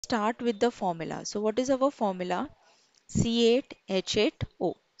start with the formula. So what is our formula?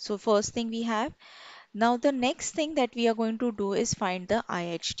 C8H8O. So first thing we have. Now the next thing that we are going to do is find the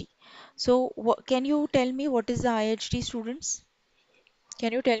IHD. So can you tell me what is the IHD, students?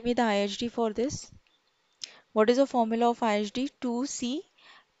 Can you tell me the IHD for this? What is the formula of IHD? 2C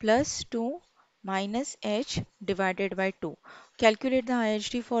plus 2 minus H divided by 2. Calculate the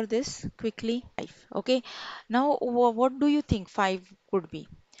IHD for this quickly. 5. Okay. Now, what do you think 5 could be?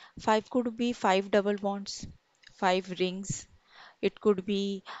 5 could be 5 double bonds, 5 rings. It could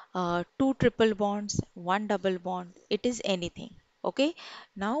be 2 triple bonds, 1 double bond. It is anything. Okay.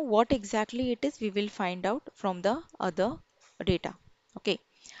 Now, what exactly it is, we will find out from the other data. Okay.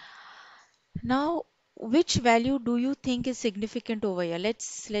 Now, which value do you think is significant over here?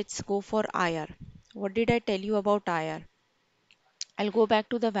 Let's go for IR. What did I tell you about IR? I'll go back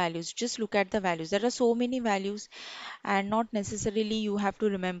to the values. Just look at the values. There are so many values, and not necessarily you have to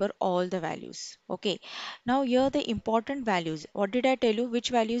remember all the values. Okay. Now here the important values. What did I tell you? Which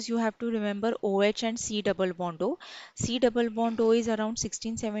values you have to remember? OH and C double bond O. C double bond O is around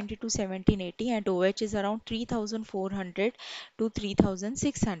 1670 to 1780 and OH is around 3400 to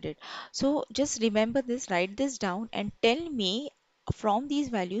 3600. So just remember this, write this down and tell me from these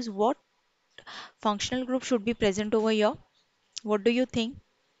values what functional group should be present over here. What do you think?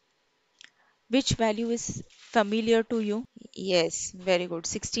 Which value is familiar to you? Yes, very good.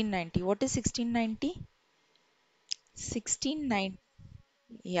 1690. What is 1690? 1690.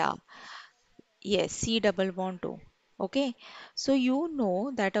 Yeah, yes, C double bond O. Okay, so you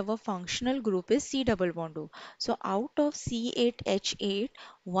know that our functional group is C double bond O. So out of C8H8,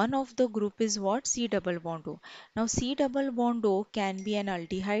 one of the group is what? C double bond O. Now C double bond O can be an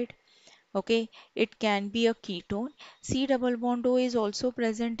aldehyde. Okay, it can be a ketone. C double bond O is also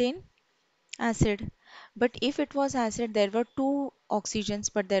present in acid. But if it was acid, there were two oxygens,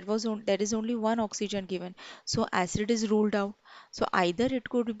 but there is only one oxygen given. So acid is ruled out. So either it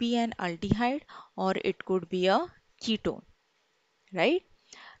could be an aldehyde or it could be a ketone, right?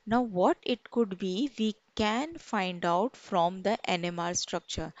 Now what it could be, we can find out from the NMR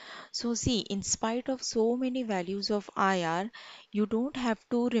structure. So see, in spite of so many values of IR, you don't have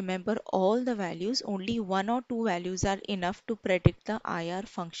to remember all the values, only one or two values are enough to predict the IR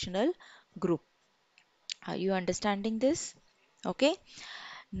functional group. Are you understanding this? Okay.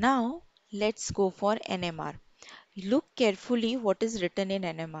 Now let's go for NMR. Look carefully what is written in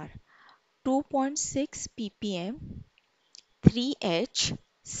NMR. 2.6 ppm 3H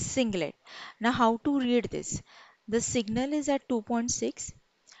singlet. Now how to read this? The signal is at 2.6.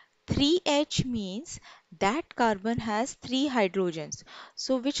 3H means that carbon has 3 hydrogens.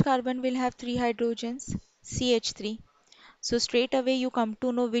 So which carbon will have 3 hydrogens? CH3. So straight away you come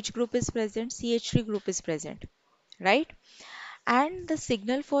to know which group is present. CH3 group is present, right? And the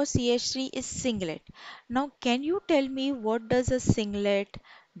signal for CH3 is singlet. Now, can you tell me what does a singlet,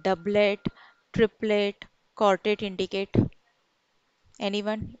 doublet, triplet, quartet indicate?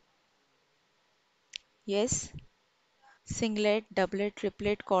 Anyone? Yes? Singlet, doublet,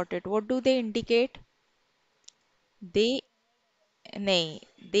 triplet, quartet. What do they indicate? They, nay,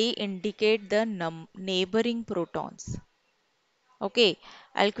 they indicate the neighboring protons. Okay,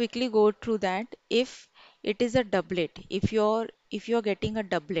 I'll quickly go through that. If it is a doublet, if you're getting a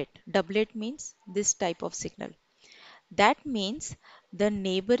doublet means this type of signal. That means the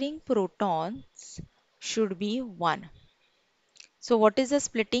neighboring protons should be 1. So what is the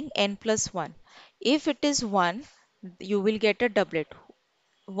splitting? N plus 1. If it is 1, you will get a doublet.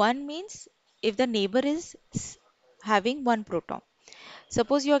 1 means if the neighbor is having 1 proton.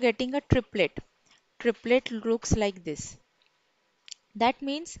 Suppose you are getting a triplet. Triplet looks like this. That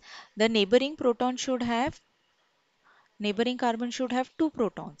means the neighboring carbon should have 2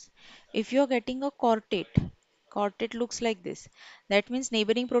 protons. If you are getting a quartet, quartet looks like this. That means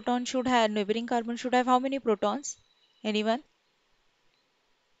neighboring carbon should have how many protons? Anyone?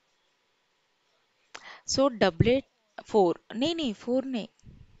 So doublet 4. Nee, 4 nee,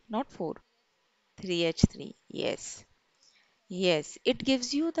 not 4. 3H3. Yes. Yes. It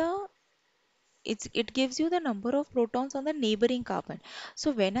gives you the number of protons on the neighboring carbon.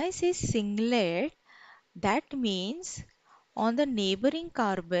 So when I say singlet, that means on the neighboring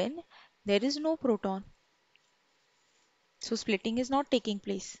carbon there is no proton. So splitting is not taking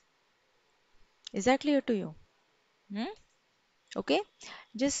place. Is that clear to you? Hmm? Okay.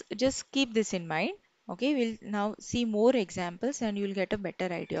 Just keep this in mind. Okay, we'll now see more examples and you'll get a better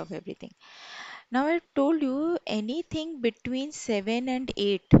idea of everything. Now I told you anything between 7 and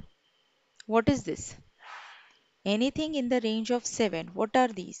 8. What is this? Anything in the range of 7. What are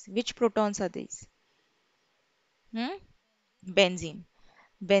these? Which protons are these? Hmm? Benzene.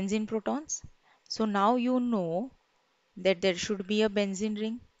 Benzene protons. So now you know that there should be a benzene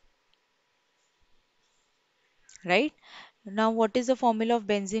ring, right? Now what is the formula of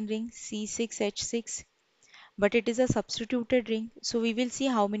benzene ring? C6H6. But it is a substituted ring. So we will see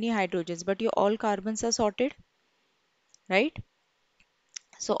how many hydrogens, but your all carbons are sorted, right?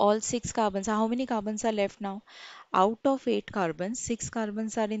 So all six carbons, how many carbons are left now? Out of eight carbons, six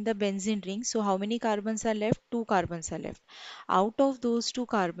carbons are in the benzene ring. So how many carbons are left? Two carbons are left. Out of those two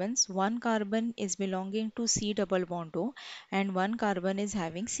carbons, one carbon is belonging to C double bond O and one carbon is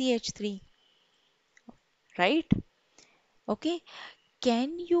having CH3, right? Okay.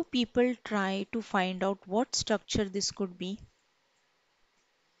 Can you people try to find out what structure this could be?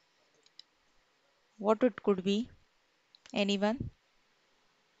 What it could be? Anyone?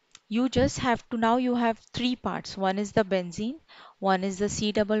 You just have to, now you have three parts. One is the benzene, one is the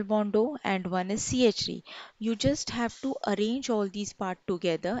C double bond O, and one is CH3. You just have to arrange all these parts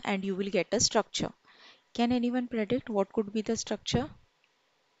together and you will get a structure. Can anyone predict what could be the structure?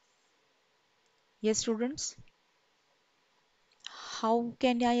 Yes, students? How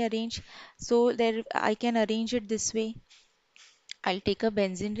can I arrange? So there I can arrange it this way. I'll take a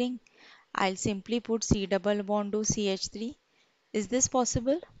benzene ring. I'll simply put C double bond O CH3. Is this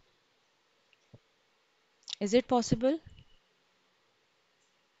possible? Is it possible?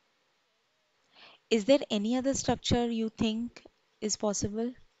 Is there any other structure you think is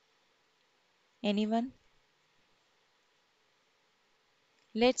possible? Anyone?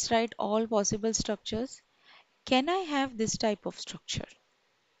 Let's write all possible structures. Can I have this type of structure?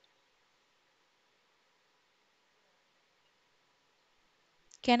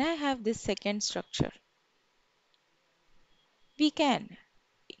 Can I have this second structure? We can.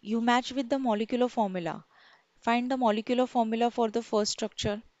 You match with the molecular formula. Find the molecular formula for the first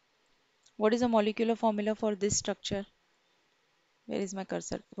structure. What is the molecular formula for this structure? Where is my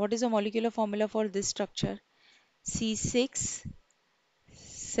cursor? What is the molecular formula for this structure? C6,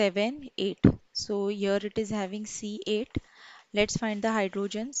 7, 8. So here it is having C8. Let's find the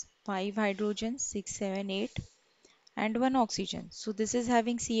hydrogens. 5 hydrogens, 6, 7, 8, and 1 oxygen. So this is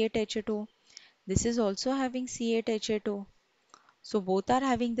having C8H2O. This is also having C8H8O. So both are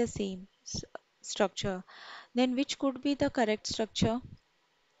having the same structure. Then which could be the correct structure?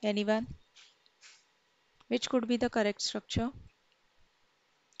 Anyone? Which could be the correct structure?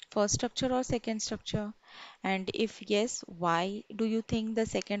 First structure or second structure? And if yes, why do you think the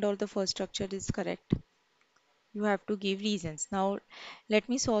second or the first structure is correct? You have to give reasons. Now, let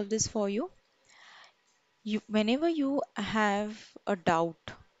me solve this for you. Whenever you have a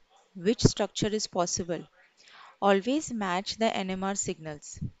doubt which structure is possible, always match the NMR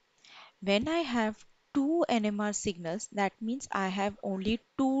signals. When I have two NMR signals, that means I have only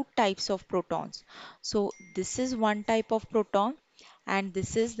two types of protons. So this is one type of proton and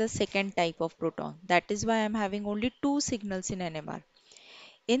this is the second type of proton. That is why I am having only two signals in NMR.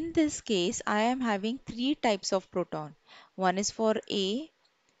 In this case, I am having three types of proton. One is for A,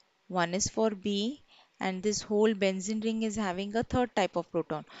 one is for B, and this whole benzene ring is having a third type of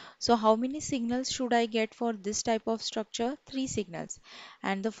proton. So how many signals should I get for this type of structure? Three signals.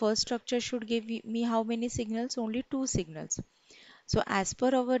 And the first structure should give me how many signals? Only two signals. So as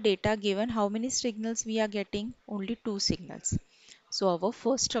per our data given, how many signals we are getting? Only two signals. So our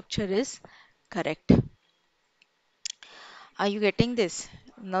first structure is correct. Are you getting this?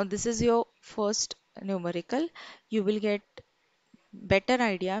 Now this is your first numerical. You will get better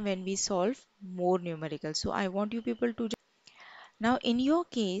idea when we solve more numerical. So I want you people to now in your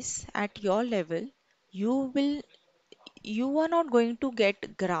case at your level you will you are not going to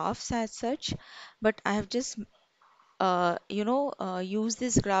get graphs as such, but I have just use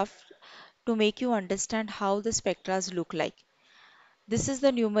this graph to make you understand how the spectras look like. This is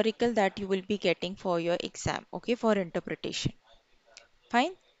the numerical that you will be getting for your exam, okay, for interpretation.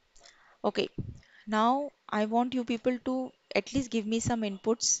 Fine. Okay, now I want you people to at least give me some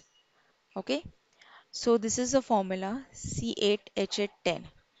inputs. Okay, so this is the formula C8H810.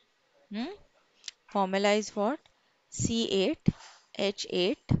 Hmm? Formula is what?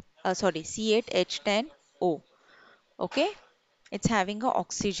 C8H8, sorry, C8H10O. Okay, it's having a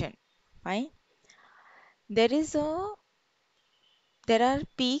oxygen. Fine. There is a there are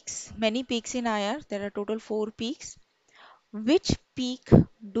peaks, many peaks in IR. There are total four peaks. Which peak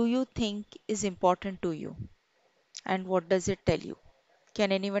do you think is important to you? And what does it tell you?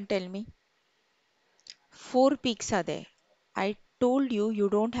 Can anyone tell me? Four peaks are there. I told you you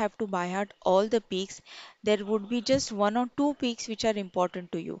don't have to buy out all the peaks. There would be just one or two peaks which are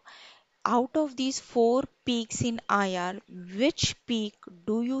important to you. Out of these four peaks in IR, which peak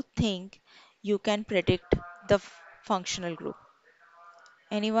do you think you can predict the functional group?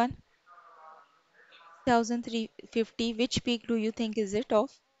 Anyone? 3350. Which peak do you think is it of?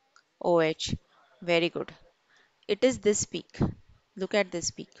 OH. Very good. It is this peak. Look at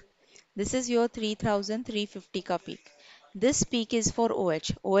this peak. This is your 3350 ka peak. This peak is for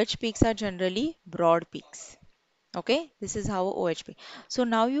OH. OH peaks are generally broad peaks. Okay, this is how OH peak. So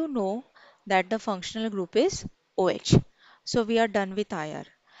now you know that the functional group is OH. So we are done with IR.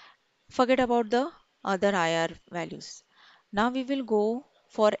 Forget about the other IR values. Now we will go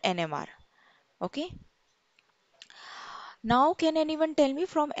for NMR. Okay. Now can anyone tell me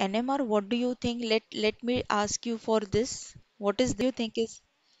from NMR what do you think? Let me ask you for this. What is you think is?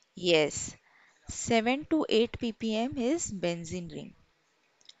 Yes. 7 to 8 ppm is benzene ring.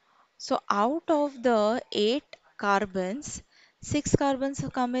 So out of the 8 carbons, 6 carbons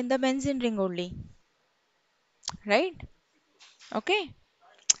come in the benzene ring only, right? Okay.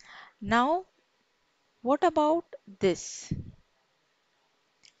 Now what about this?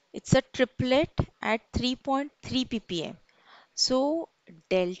 It's a triplet at 3.3 ppm. So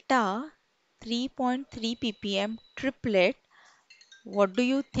delta 3.3 ppm triplet, what do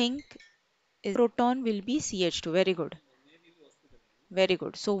you think is proton will be CH2? Very good. Very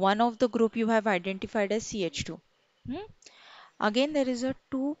good. So one of the group you have identified as CH2. Hmm? Again, there is a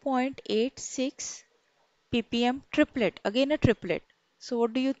 2.86 ppm triplet. Again, a triplet. So,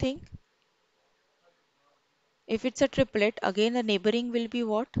 what do you think? If it's a triplet, again, the neighboring will be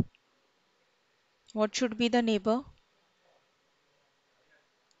what? What should be the neighbor?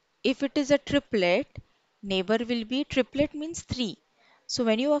 If it is a triplet, neighbor will be triplet means 3. So,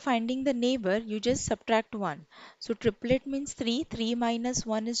 when you are finding the neighbor, you just subtract 1. So, triplet means 3. 3 minus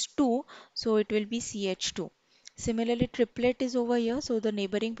 1 is 2. So, it will be CH2. Similarly, triplet is over here. So, the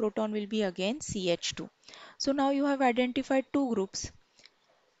neighboring proton will be again CH2. So, now you have identified two groups.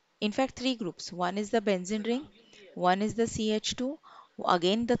 In fact, three groups. One is the benzene ring, one is the CH2,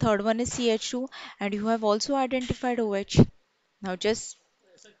 again the third one is CH2, and you have also identified OH. Now just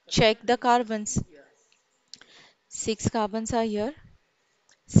check the carbons. 6 carbons are here,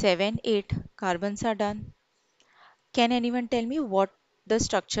 7, 8 carbons are done. Can anyone tell me what the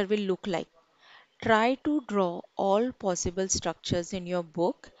structure will look like? Try to draw all possible structures in your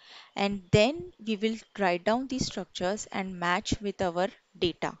book and then we will write down these structures and match with our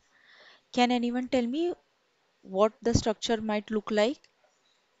data. Can anyone tell me what the structure might look like?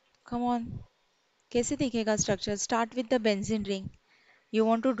 Come on. कैसे दिखेगा structure? Start with the benzene ring. You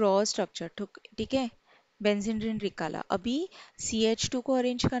want to draw a structure. ठीक है? Benzene ring निकाला. अभी CH2 को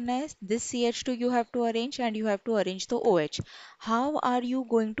arrange करना है. This CH2 you have to arrange and you have to arrange the OH. How are you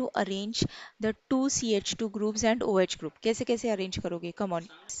going to arrange the two CH2 groups and OH group? कैसे कैसे arrange करोगे? Come on.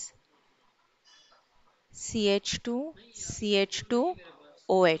 CH2, CH2,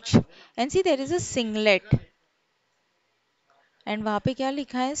 OH. And see there is a singlet. And वहाँ पे क्या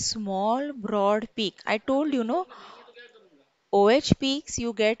लिखा है small broad peak. I told you no OH peaks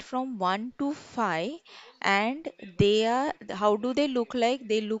you get from 1 to 5 and they are how do they look like?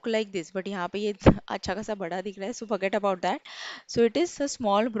 They look like this. But यहाँ पे ये अच्छा खासा बड़ा दिख रहा है so forget about that. So it is a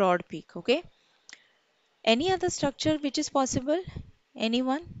small broad peak. Okay. Any other structure which is possible?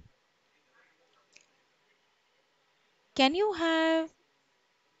 Anyone? Can you have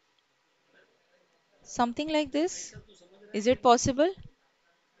something like this? Is it possible?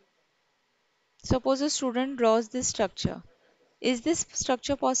 Suppose a student draws this structure. Is this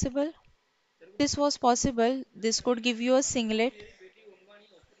structure possible? This was possible, this could give you a singlet.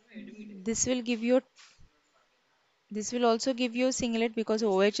 This will give you this will also give you a singlet because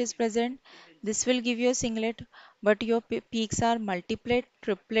OH is present. This will give you a singlet, but your peaks are multiplet,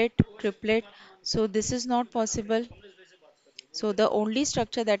 triplet, triplet. So this is not possible. So the only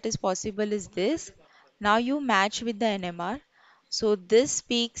structure that is possible is this. Now you match with the NMR. So this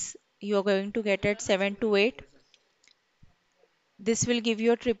peaks you are going to get at 7 to 8. This will give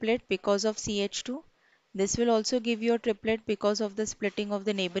you a triplet because of CH2. This will also give you a triplet because of the splitting of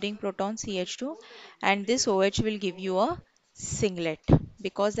the neighboring proton CH2. And this OH will give you a singlet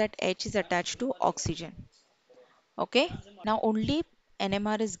because that H is attached to oxygen. Okay. Now only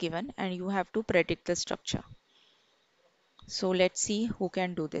NMR is given and you have to predict the structure. So let's see who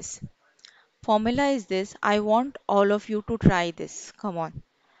can do this. Formula is this. I want all of you to try this. Come on.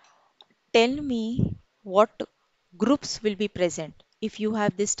 Tell me what groups will be present if you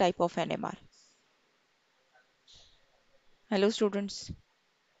have this type of NMR. Hello students.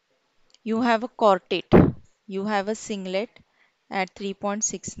 You have a quartet. You have a singlet at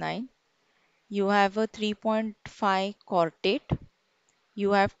 3.69. You have a 3.5 quartet.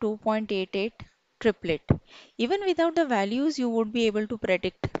 You have 2.88 triplet. Even without the values, you would be able to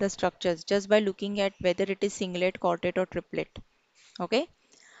predict the structures just by looking at whether it is singlet, quartet or triplet. Okay.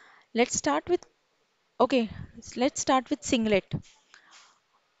 Let's start with, okay, let's start with singlet.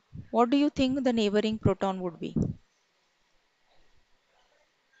 What do you think the neighboring proton would be?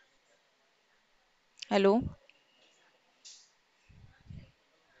 Hello,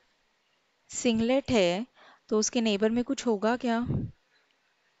 singlet है तो उसके neighbour में कुछ होगा क्या?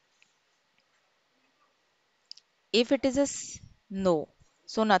 If it is no,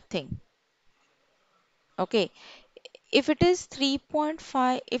 so nothing. Okay. If it is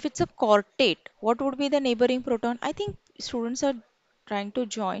 3.5, if it's a quartet, what would be the neighboring proton? I think students are trying to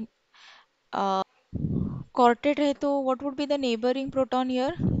join. Quartet है तो what would be the neighboring proton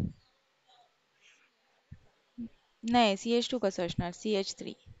here? नहीं, CH2 का सोचना,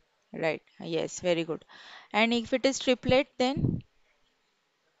 CH3. Right. Yes, very good. And if it is triplet, then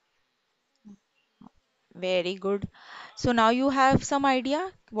very good. So now you have some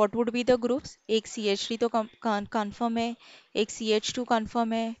idea what would be the groups. एक CH3 तो confirm है, एक CH2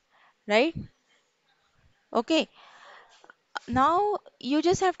 confirm है, right? Okay. Now you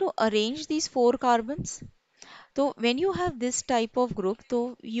just have to arrange these four carbons. So when you have this type of group,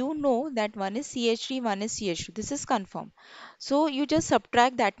 so you know that one is CH3, one is CH2. This is confirmed. So you just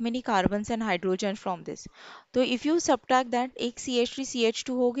subtract that many carbons and hydrogen from this. So if you subtract that, एक CH3,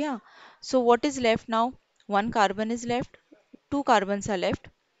 CH2 हो गया. So what is left now? One carbon is left, two carbons are left.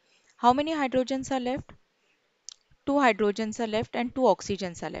 How many hydrogens are left? Two hydrogens are left and two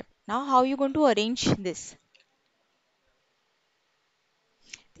oxygens are left. Now how are you going to arrange this?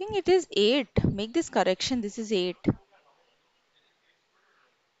 I think it is 8. Make this correction. This is 8.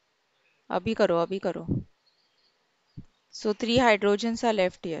 अभी करो, अभी करो. So three hydrogens are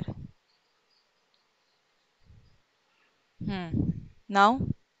left here. Now,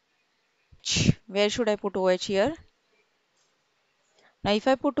 where should I put OH here? Now, if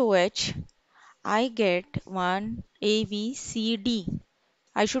I put OH, I get 1, A, B, C, D.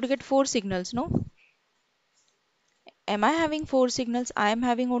 I should get 4 signals, no? Am I having 4 signals? I am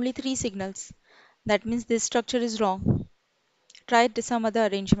having only 3 signals. That means this structure is wrong. Try some other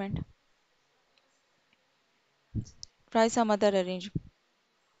arrangement. Try some other arrangement.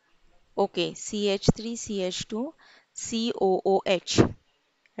 Okay, CH3, CH2, COOH,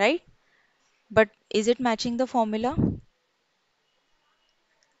 right? But is it matching the formula?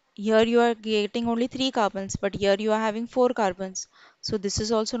 Here you are getting only 3 carbons, but here you are having 4 carbons. So this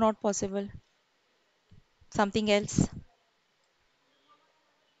is also not possible. Something else?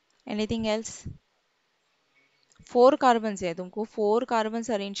 Anything else? 4 carbons है तुमको 4 carbons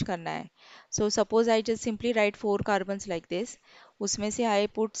arrange करना है. So suppose I just simply write 4 carbons like this. उसमें से I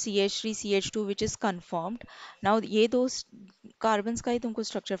put CH3, CH2 which is confirmed. Now ये दो carbons का ही तुमको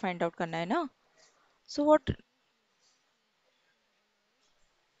structure find out करना है ना? So what?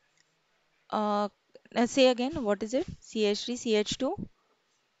 Uh, say again. What is it? CH3, CH2.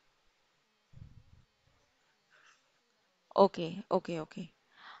 Okay, okay, okay.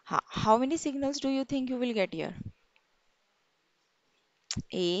 How many signals do you think you will get here?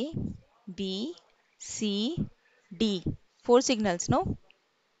 A, B, C, D. 4 signals, no?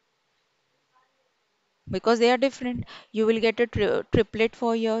 Because they are different. You will get a triplet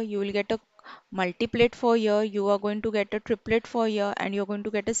for here, you will get a multiplet for here, you are going to get a triplet for here, and you're going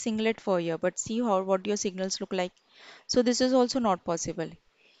to get a singlet for here. But see how what your signals look like. So this is also not possible.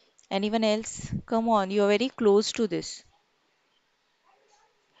 Anyone else? Come on, you are very close to this.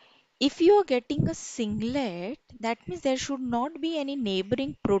 If you are getting a singlet, that means there should not be any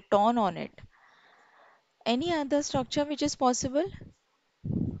neighboring proton on it. Any other structure which is possible?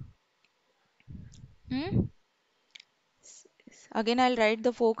 Hmm? Again, I'll write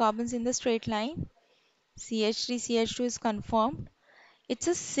the 4 carbons in the straight line. CH3, CH2 is confirmed. It's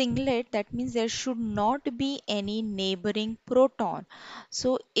a singlet, that means there should not be any neighboring proton.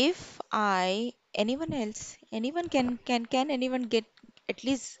 So if anyone else, anyone can anyone get at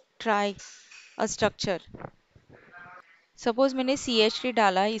least try a structure? Suppose मैंने CH3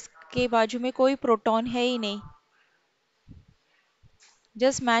 डाला, इसके बाजू में कोई proton है ही नहीं.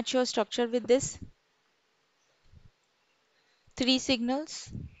 Just match your structure with this. 3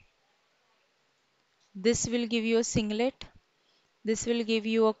 signals. This will give you a singlet. This will give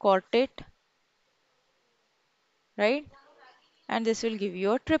you a quartet, right? And this will give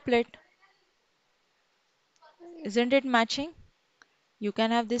you a triplet. Isn't it matching? You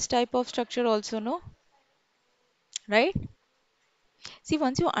can have this type of structure also, no? Right? See,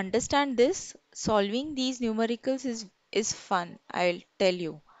 once you understand this, solving these numericals is fun. I'll tell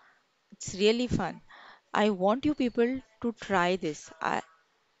you. It's really fun. I want you people to try this. I'll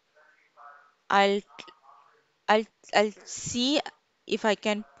I'll I'll see if I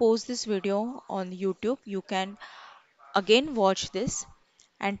can post this video on YouTube. You can again watch this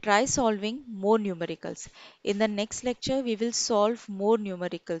and try solving more numericals. In the next lecture, we will solve more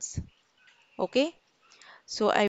numericals. Okay? So I